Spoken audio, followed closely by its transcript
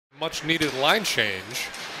Much needed line change.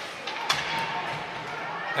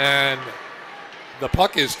 And the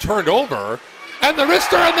puck is turned over. And the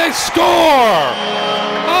wrister, and they score!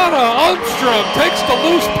 Anna Lundstrom takes the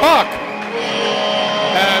loose puck.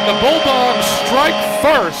 And the Bulldogs strike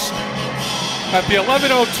first at the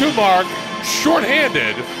 11:02 mark,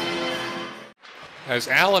 shorthanded. As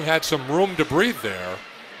Allen had some room to breathe there.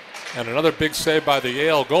 And another big save by the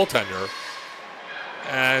Yale goaltender.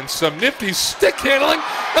 And some nifty stick handling,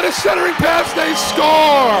 and a centering pass, they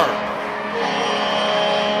score!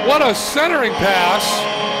 What a centering pass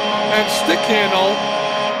and stick handle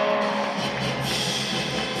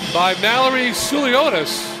by Mallory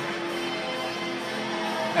Suliotis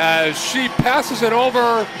as she passes it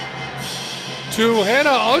over to Hannah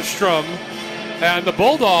Lundstrom, and the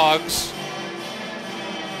Bulldogs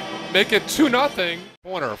make it 2-0.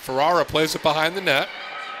 Corner, Ferrara plays it behind the net.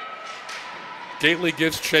 Gately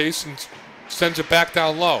gives chase and sends it back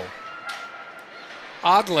down low.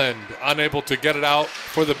 Odland unable to get it out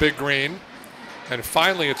for the Big Green. And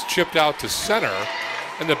finally it's chipped out to center.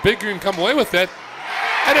 And the Big Green come away with it.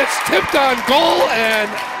 And it's tipped on goal, and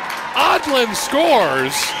Odland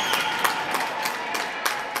scores.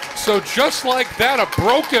 So just like that, a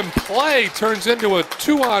broken play turns into a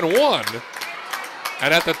 2-on-1.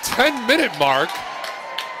 And at the 10-minute mark,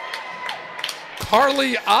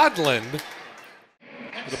 Carly Odland,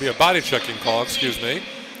 it'll be a body checking call, excuse me.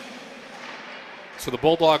 So the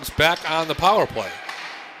Bulldogs back on the power play.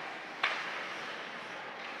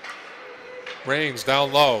 Rains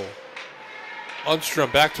down low.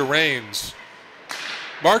 Lundstrom back to Rains.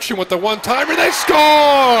 Marching with the one-timer, they score!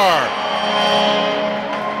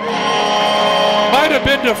 Might have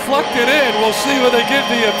been deflected in. We'll see what they give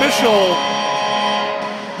the official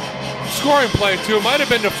scoring play to. Might have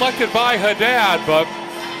been deflected by Haddad, but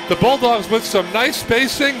the Bulldogs with some nice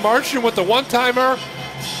spacing, marching with the one-timer,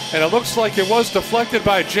 and it looks like it was deflected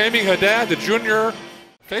by Jamie Haddad, the junior.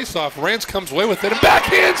 Face-off, Rains comes away with it and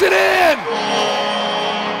backhands it in!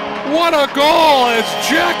 What a goal as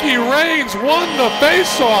Jackie Rains won the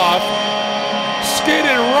face-off,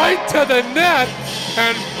 skated right to the net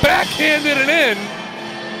and backhanded it in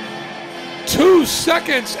 2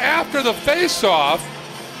 seconds after the face-off,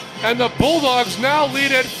 and the Bulldogs now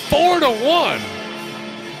lead it 4-1.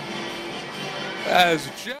 As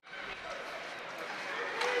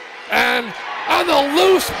and on the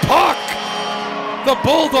loose puck, the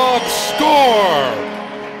Bulldogs score.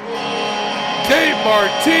 Kate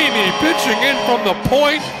Martini pitching in from the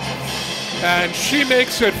point, and she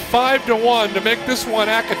makes it 5-1 to make this one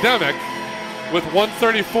academic with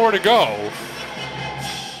 1:34 to go.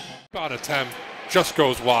 Shot attempt just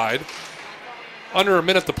goes wide. Under a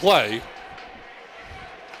minute to play.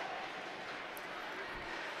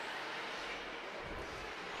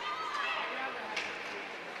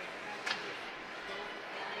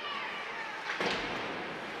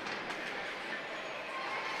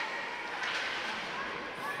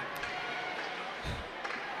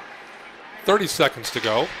 .30 seconds to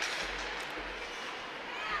go.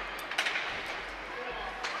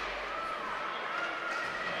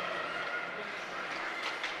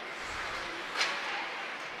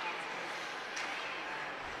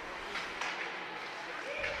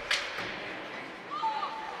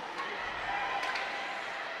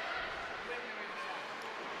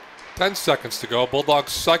 .10 seconds to go.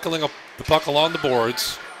 Bulldogs cycling up the puck along the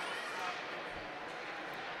boards.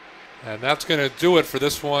 And that's going to do it for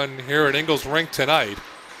this one here at Ingalls Rink tonight,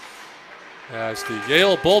 as the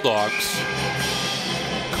Yale Bulldogs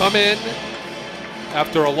come in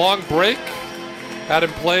after a long break.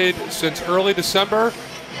 Hadn't played since early December,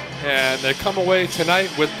 and they come away tonight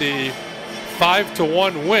with the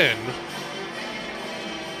 5-1 win,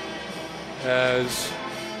 as